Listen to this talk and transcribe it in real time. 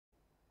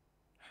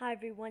Hi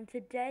everyone,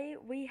 today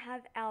we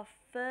have our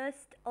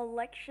first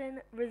election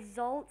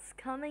results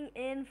coming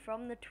in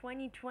from the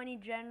 2020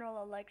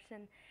 general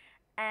election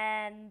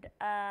and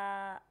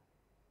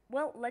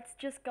well, let's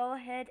just go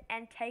ahead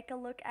and take a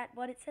look at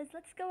what it says.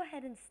 Let's go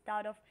ahead and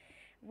start off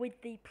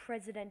with the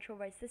presidential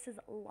race. This is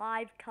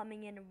live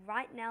coming in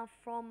right now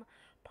from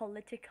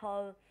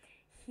Politico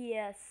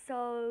here.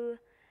 So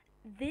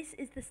this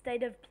is the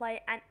state of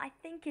play, and I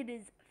think it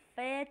is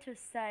fair to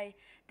say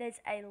there's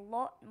a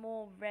lot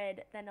more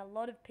red than a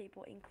lot of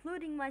people,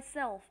 including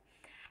myself,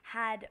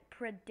 had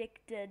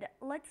predicted.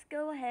 Let's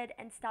go ahead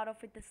and start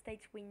off with the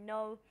states we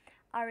know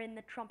are in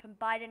the Trump and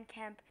Biden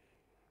camp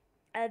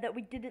that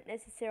we didn't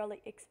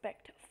necessarily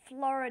expect.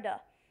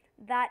 Florida,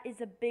 that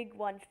is a big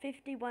one,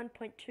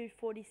 51.2,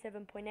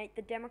 47.8.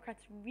 The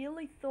Democrats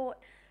really thought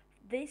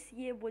this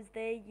year was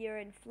their year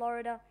in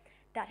Florida.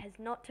 That has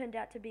not turned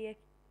out to be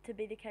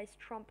the case.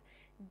 Trump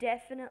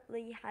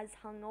definitely has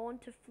hung on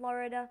to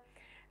Florida.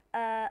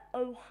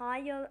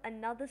 Ohio,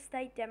 another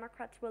state,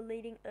 Democrats were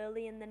leading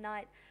early in the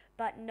night,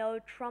 but no,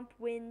 Trump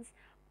wins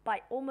by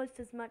almost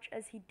as much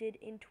as he did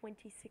in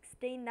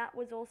 2016. That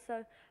was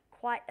also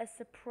quite a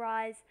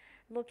surprise.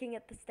 Looking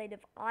at the state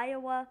of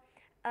Iowa,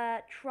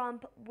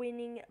 Trump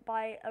winning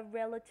by a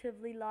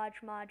relatively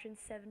large margin,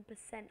 7%,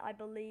 I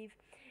believe,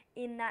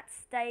 in that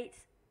state.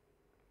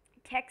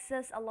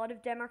 Texas, a lot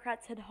of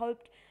Democrats had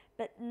hoped,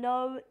 but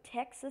no,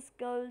 Texas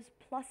goes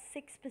plus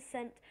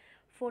 6%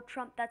 for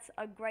Trump. That's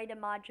a greater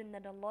margin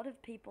than a lot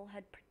of people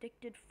had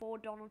predicted for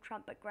Donald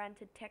Trump, but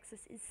granted,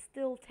 Texas is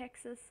still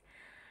Texas.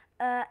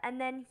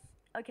 And then,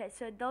 okay,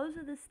 so those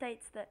are the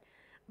states that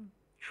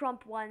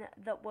Trump won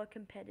that were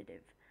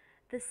competitive.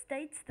 The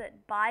states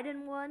that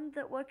Biden won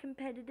that were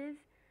competitive,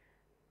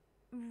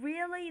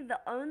 really the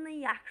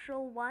only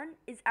actual one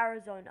is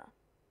Arizona.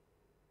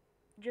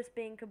 Just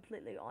being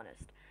completely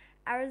honest.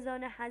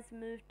 Arizona has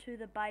moved to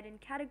the Biden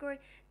category.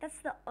 That's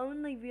the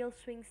only real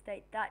swing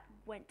state that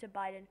went to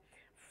Biden.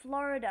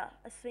 Florida,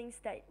 a swing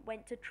state,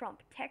 went to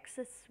Trump.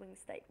 Texas, swing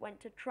state, went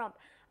to Trump.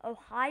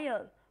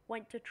 Ohio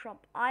went to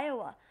Trump.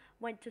 Iowa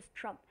went to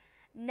Trump.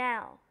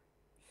 Now,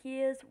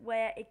 here's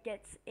where it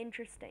gets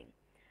interesting.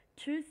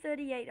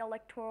 238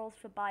 electorals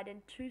for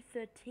Biden,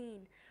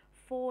 213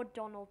 for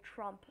Donald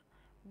Trump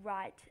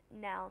right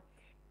now.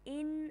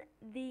 In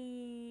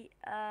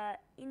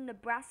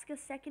Nebraska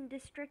second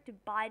district,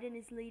 Biden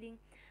is leading.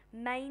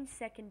 Maine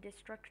second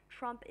district,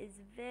 Trump is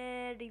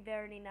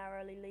very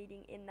narrowly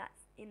leading in that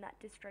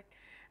district.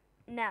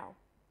 Now,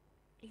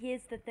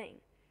 here's the thing: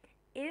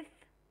 if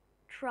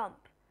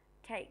Trump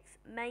takes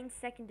Maine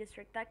second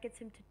district, that gets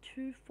him to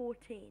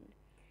 214.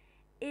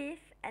 If,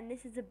 and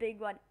this is a big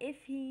one,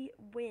 if he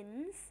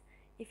wins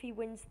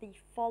the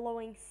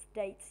following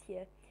states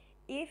here,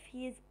 if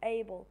he is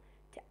able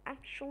to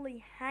actually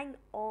hang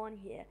on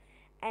here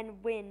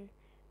and win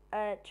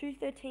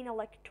 213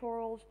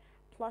 electorals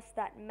plus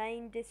that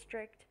Maine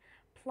district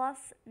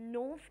plus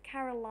North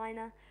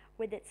Carolina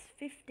with its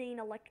 15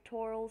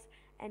 electorals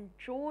and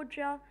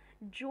Georgia.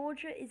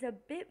 Georgia is a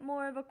bit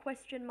more of a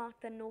question mark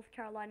than North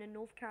Carolina.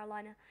 North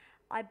Carolina,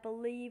 I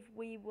believe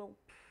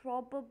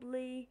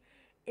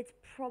it's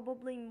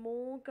probably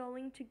more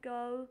going to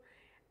go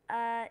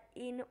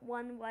in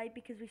one way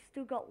because we've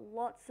still got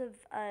lots of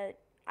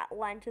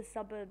Atlanta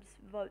suburbs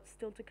votes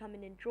still to come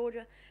in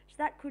Georgia. So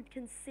that could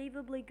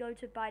conceivably go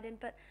to Biden,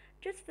 but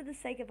just for the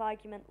sake of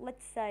argument,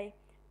 let's say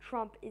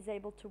Trump is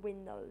able to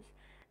win those.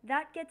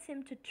 That gets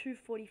him to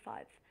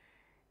 245.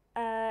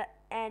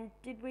 And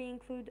did we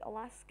include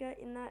Alaska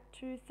in that?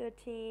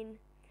 213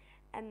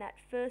 and that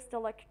first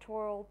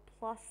electoral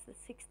plus the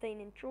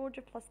 16 in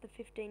Georgia plus the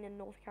 15 in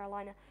North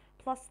Carolina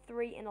plus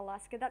 3 in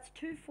Alaska. That's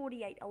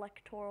 248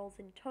 electorals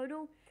in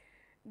total.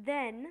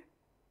 Then,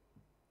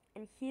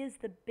 and here's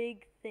the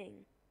big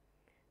thing,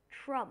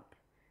 Trump,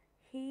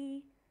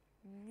 he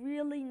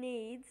really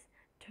needs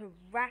to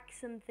rack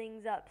some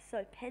things up.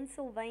 So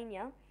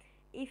Pennsylvania,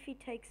 if he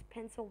takes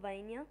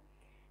Pennsylvania,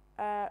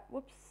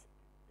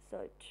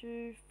 so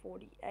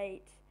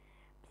 248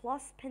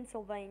 plus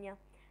Pennsylvania,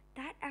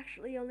 that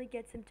actually only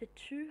gets him to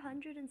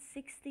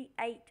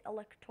 268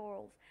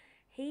 electorals.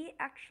 He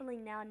actually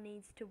now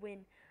needs to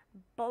win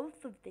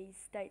both of these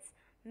states,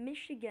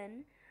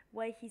 Michigan,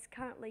 where he's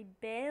currently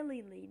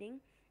barely leading,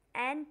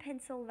 and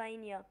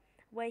Pennsylvania,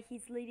 where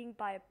he's leading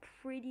by a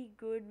pretty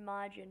good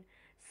margin.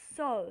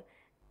 So,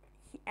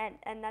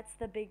 and that's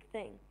the big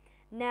thing.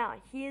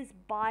 Now, here's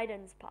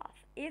Biden's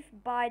path. If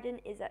Biden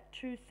is at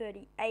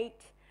 238,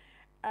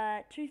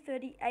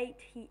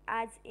 he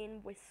adds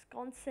in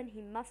Wisconsin.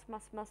 He must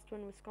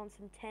win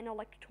Wisconsin, 10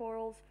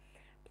 electorals,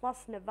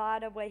 plus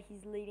Nevada, where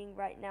he's leading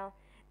right now.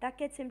 That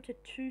gets him to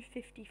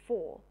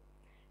 254.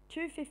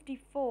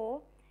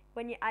 254,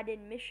 when you add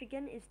in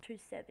Michigan, is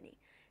 270.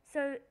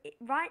 So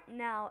right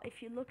now,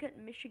 if you look at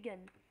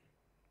Michigan,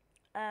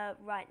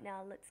 right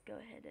now, let's go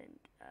ahead and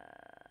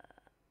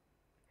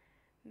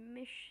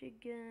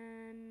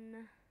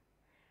Michigan,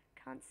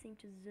 can't seem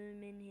to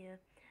zoom in here.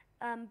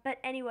 But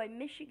anyway,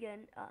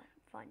 Michigan,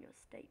 find your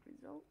state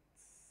results.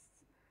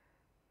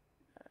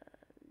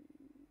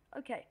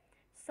 Okay,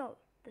 so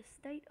the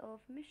state of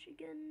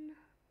Michigan.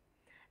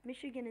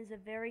 Michigan is a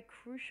very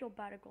crucial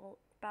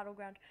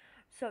battleground.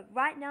 So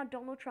right now,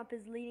 Donald Trump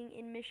is leading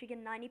in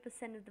Michigan.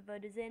 90% of the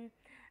vote is in.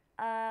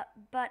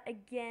 But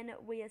again,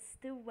 we are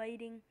still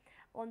waiting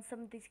on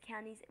some of these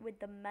counties with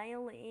the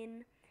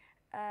mail-in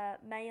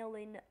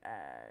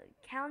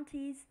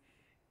counties,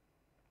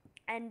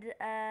 and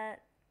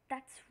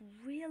that's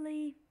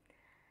really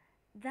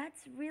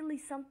that's really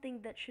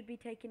something that should be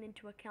taken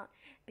into account,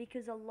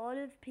 because a lot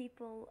of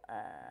people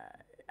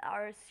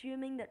are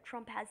assuming that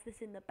Trump has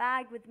this in the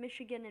bag with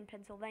Michigan and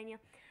Pennsylvania,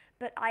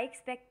 but I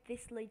expect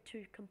this lead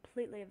to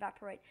completely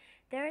evaporate.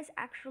 There is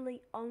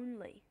actually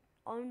only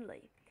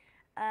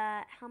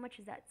how much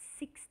is that?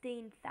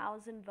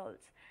 16,000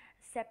 votes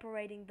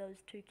separating those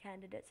two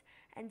candidates.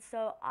 And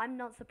so I'm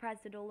not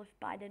surprised at all if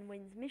Biden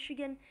wins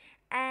Michigan,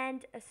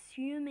 and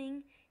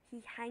assuming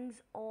he hangs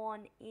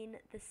on in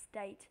the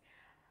state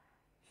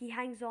he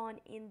hangs on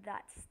in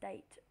that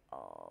state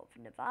of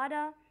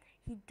Nevada.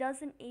 He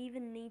doesn't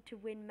even need to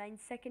win Maine's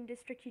 2nd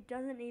district. He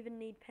doesn't even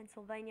need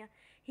Pennsylvania.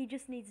 He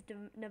just needs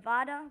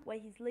Nevada, where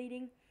he's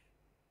leading,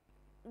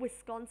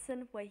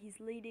 Wisconsin, where he's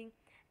leading,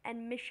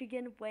 and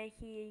Michigan, where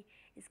he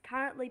is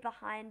currently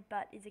behind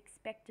but is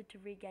expected to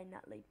regain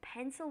that lead.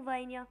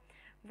 Pennsylvania,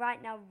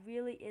 right now,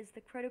 really is the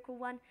critical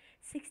one.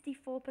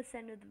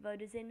 64% of the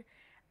vote is in.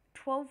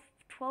 12%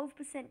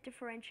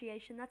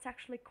 differentiation. That's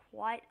actually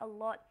quite a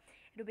lot.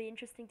 It'll be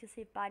interesting to see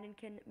if Biden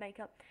can make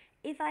up.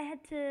 If I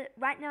had to,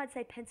 right now I'd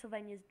say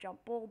Pennsylvania's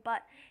jump ball,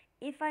 but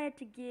if I had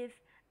to give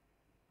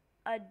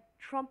a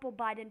Trump or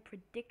Biden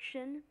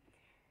prediction,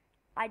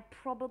 I'd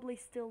probably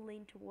still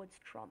lean towards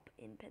Trump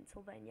in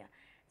Pennsylvania.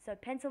 So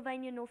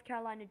Pennsylvania, North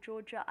Carolina,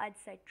 Georgia, I'd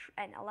say,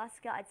 and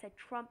Alaska, I'd say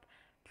Trump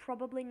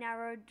probably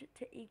narrowed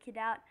to eke it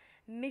out.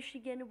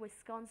 Michigan,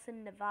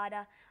 Wisconsin,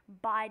 Nevada,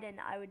 Biden,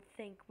 I would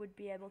think, would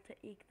be able to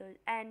eke those.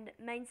 And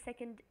Maine's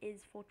 2nd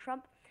is for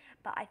Trump,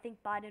 but I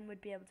think Biden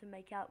would be able to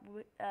make out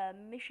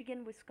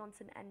Michigan,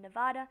 Wisconsin, and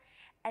Nevada,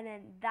 and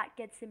then that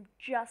gets him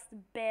just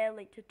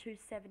barely to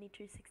 270,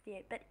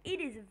 268. But it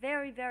is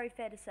very, very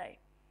fair to say,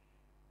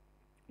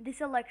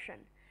 this election,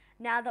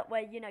 now that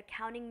we're,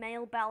 counting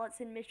mail ballots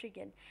in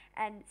Michigan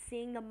and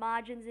seeing the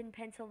margins in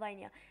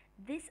Pennsylvania,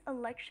 this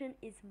election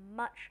is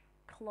much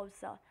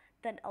closer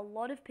than a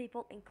lot of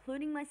people,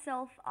 including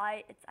myself.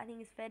 I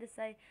think it's fair to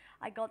say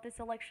I got this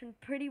election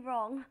pretty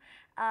wrong.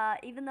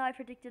 Even though I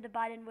predicted a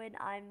Biden win,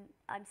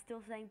 I'm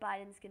still saying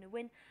Biden's going to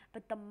win.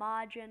 But the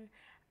margin,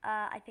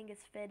 I think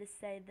it's fair to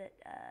say that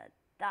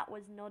that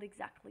was not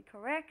exactly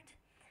correct.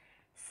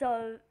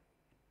 So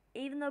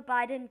even though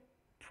Biden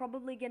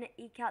probably going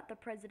to eke out the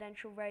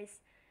presidential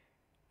race,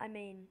 I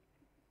mean,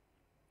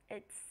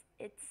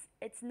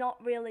 it's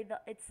not really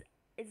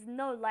it's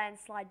no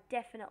landslide,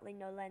 definitely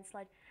no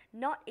landslide.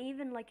 Not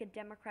even like a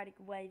Democratic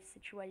wave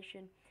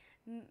situation.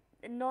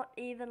 Not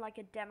even like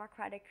a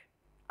Democratic,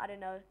 I don't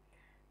know,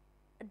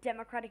 a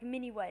Democratic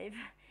mini wave,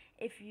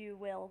 if you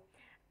will.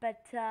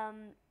 But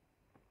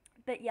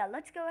yeah,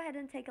 let's go ahead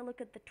and take a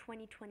look at the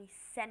 2020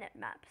 Senate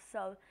map.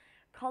 So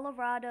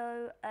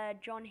Colorado,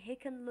 John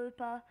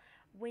Hickenlooper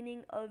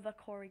winning over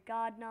Cory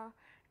Gardner.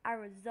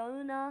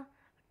 Arizona,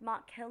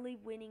 Mark Kelly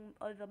winning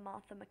over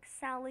Martha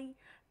McSally.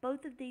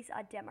 Both of these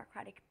are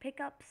Democratic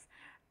pickups.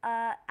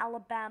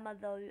 Alabama,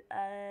 though,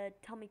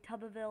 Tommy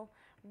Tuberville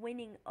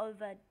winning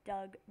over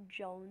Doug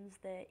Jones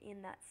there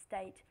in that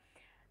state.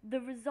 The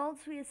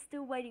results we are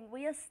still waiting.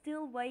 We are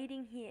still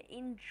waiting here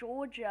in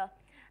Georgia.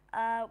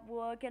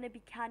 We're going to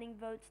be counting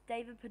votes.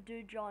 David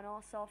Perdue, Jon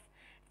Ossoff.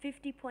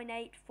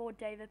 50.8 for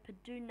David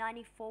Perdue.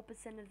 94%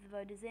 of the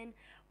vote is in.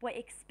 We're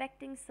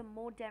expecting some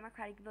more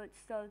Democratic votes.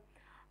 So,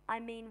 I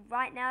mean,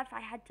 right now, if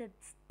I had to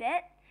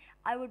bet,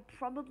 I would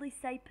probably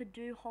say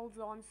Perdue holds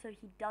on so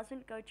he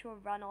doesn't go to a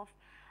runoff.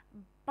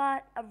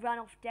 But a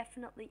runoff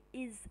definitely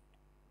is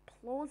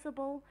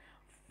plausible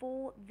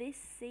for this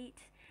seat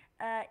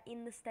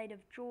in the state of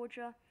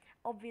Georgia.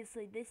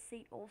 Obviously, this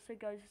seat also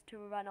goes to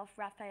a runoff.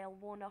 Raphael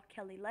Warnock,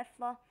 Kelly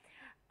Loeffler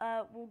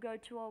will go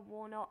to a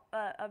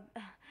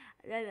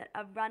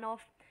runoff.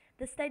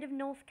 The state of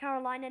North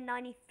Carolina,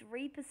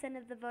 93%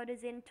 of the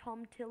voters in.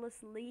 Thom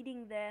Tillis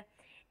leading there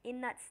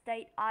in that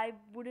state. I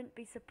wouldn't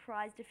be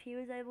surprised if he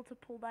was able to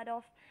pull that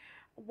off.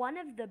 One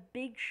of the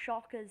big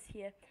shockers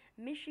here,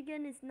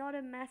 Michigan is not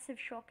a massive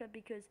shocker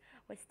because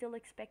we're still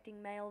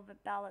expecting mail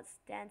ballots.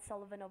 Dan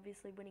Sullivan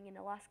obviously winning in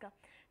Alaska.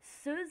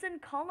 Susan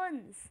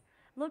Collins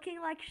looking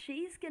like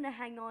she's going to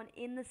hang on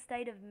in the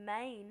state of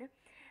Maine.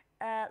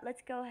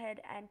 Let's go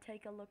ahead and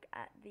take a look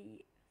at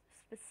the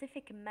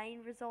specific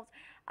Maine results.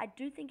 I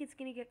do think it's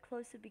going to get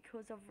closer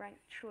because of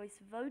ranked choice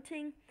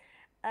voting.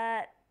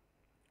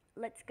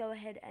 Let's go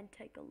ahead and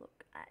take a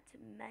look at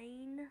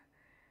Maine.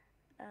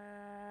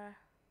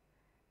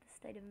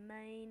 The state of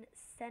Maine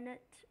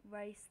Senate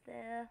race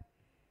there.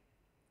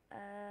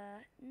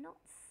 Not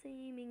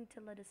seeming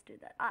to let us do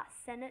that.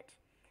 Senate.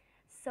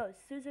 So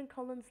Susan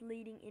Collins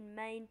leading in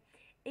Maine.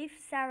 If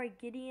Sarah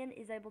Gideon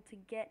is able to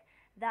get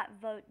that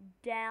vote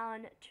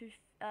down to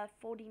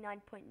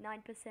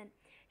 49.9%,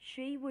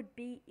 she would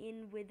be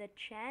in with a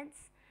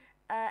chance.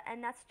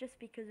 and that's just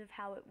because of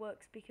how it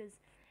works. Because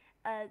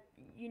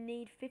you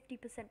need 50%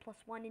 plus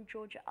one in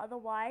Georgia.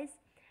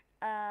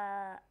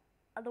 Uh,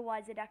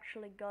 otherwise, it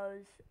actually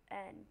goes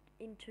and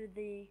into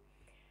the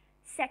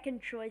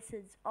second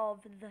choices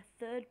of the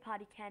third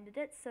party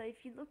candidates. So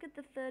if you look at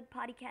the third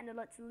party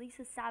candidates,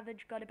 Lisa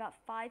Savage got about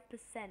 5%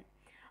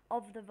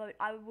 of the vote.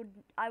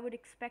 I would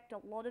expect a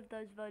lot of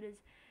those voters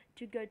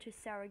to go to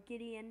Sarah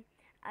Gideon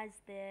as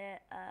their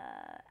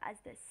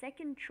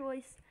second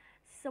choice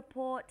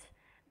support.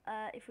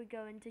 If we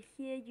go into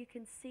here, you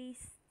can see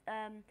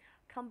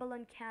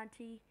Cumberland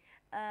County.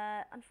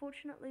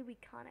 Unfortunately, we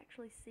can't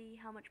actually see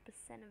how much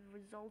percent of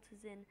result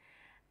is in,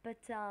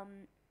 but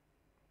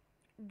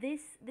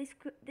this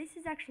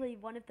is actually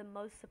one of the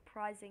most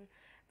surprising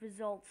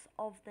results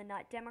of the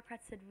night.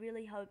 Democrats had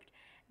really hoped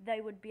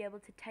they would be able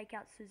to take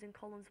out Susan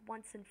Collins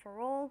once and for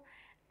all.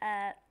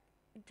 It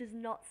does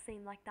not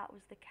seem like that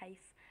was the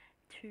case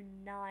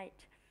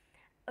tonight.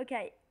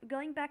 Okay,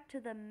 going back to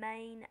the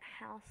main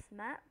House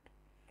map.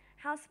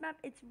 House map,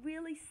 it's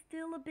really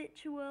still a bit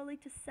too early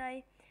to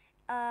say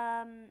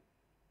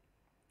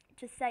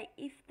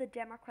if the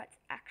Democrats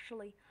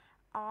actually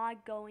are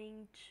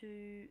going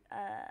to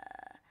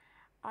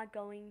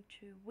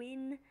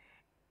win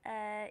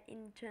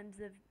in terms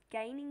of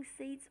gaining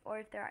seats, or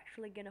if they're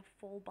actually going to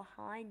fall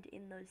behind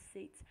in those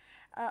seats.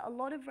 A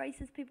lot of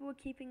races people were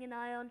keeping an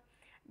eye on.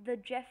 The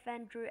Jeff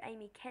Van Drew,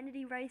 Amy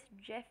Kennedy race.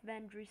 Jeff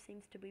Van Drew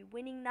seems to be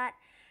winning that.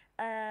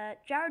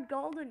 Jared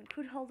Golden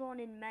could hold on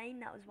in Maine.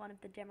 That was one of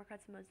the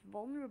Democrats' most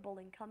vulnerable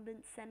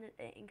incumbent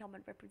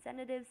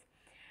representatives.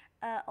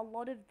 A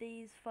lot of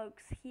these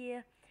folks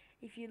here,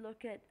 if you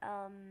look at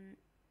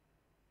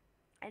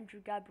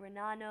Andrew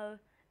Gabrinaro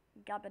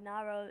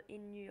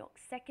in New York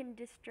 2nd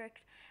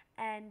District,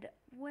 and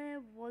where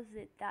was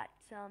it that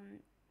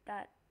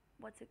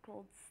what's it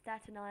called,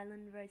 Staten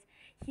Island race?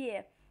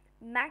 Here,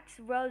 Max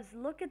Rose,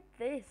 look at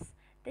this.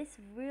 This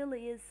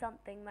really is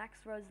something.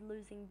 Max Rose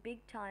losing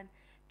big time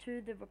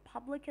to the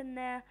Republican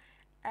there.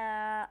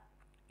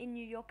 In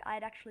New York, I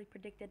had actually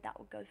predicted that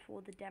would go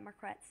for the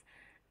Democrats.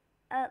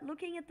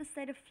 Looking at the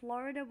state of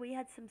Florida, we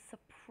had some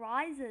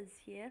surprises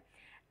here.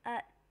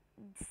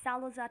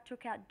 Salazar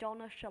took out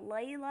Donna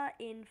Shalala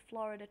in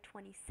Florida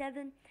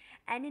 27,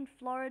 and in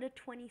Florida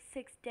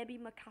 26, Debbie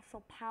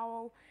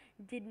McCassell-Powell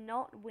did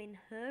not win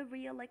her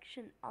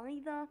re-election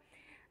either.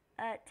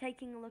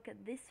 Taking a look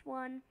at this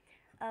one,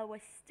 we're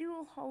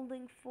still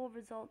holding for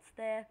results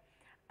there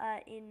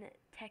in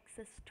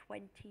Texas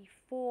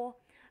 24,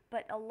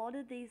 but a lot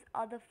of these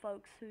other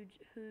folks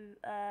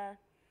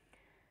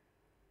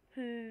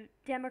who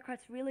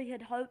Democrats really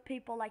had hoped,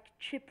 people like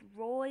Chip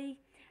Roy,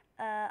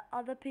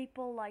 other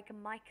people like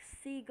Mike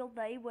Siegel,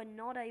 they were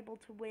not able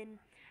to win.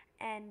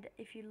 And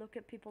if you look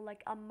at people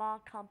like Amar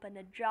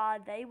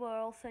Kampanajad, they were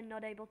also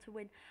not able to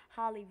win.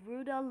 Harley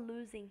Ruder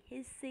losing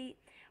his seat.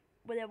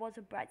 Well, there was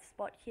a bright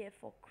spot here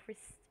for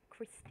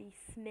Christy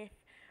Smith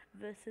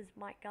versus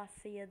Mike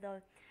Garcia,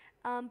 though.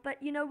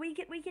 But you know, we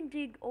can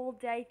dig all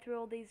day through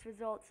all these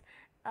results.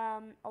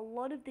 A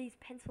lot of these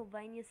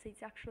Pennsylvania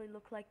seats actually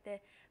look like they're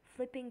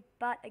flipping,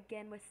 but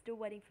again, we're still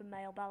waiting for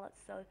mail ballots,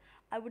 so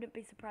I wouldn't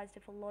be surprised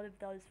if a lot of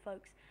those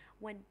folks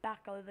went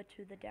back over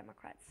to the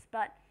Democrats.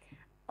 But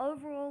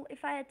overall,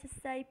 if I had to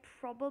say,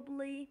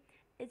 probably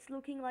it's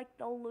looking like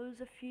they'll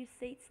lose a few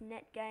seats,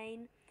 net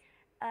gain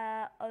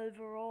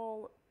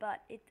overall,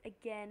 but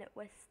again,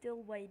 we're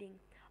still waiting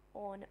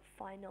on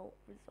final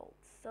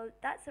results. So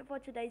that's it for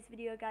today's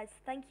video, guys.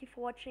 Thank you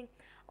for watching.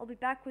 I'll be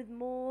back with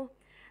more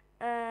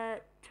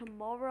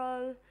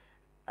tomorrow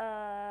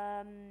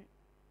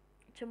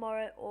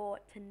or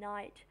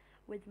tonight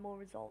with more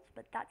results.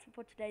 But that's it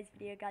for today's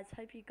video, guys.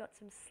 Hope you got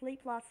some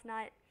sleep last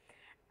night.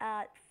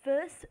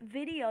 First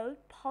video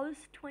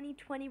post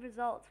 2020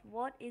 results.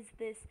 What is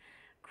this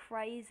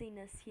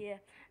craziness here?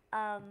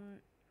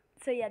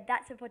 So yeah,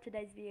 that's it for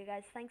today's video,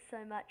 guys. Thanks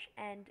so much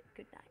and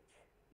good night.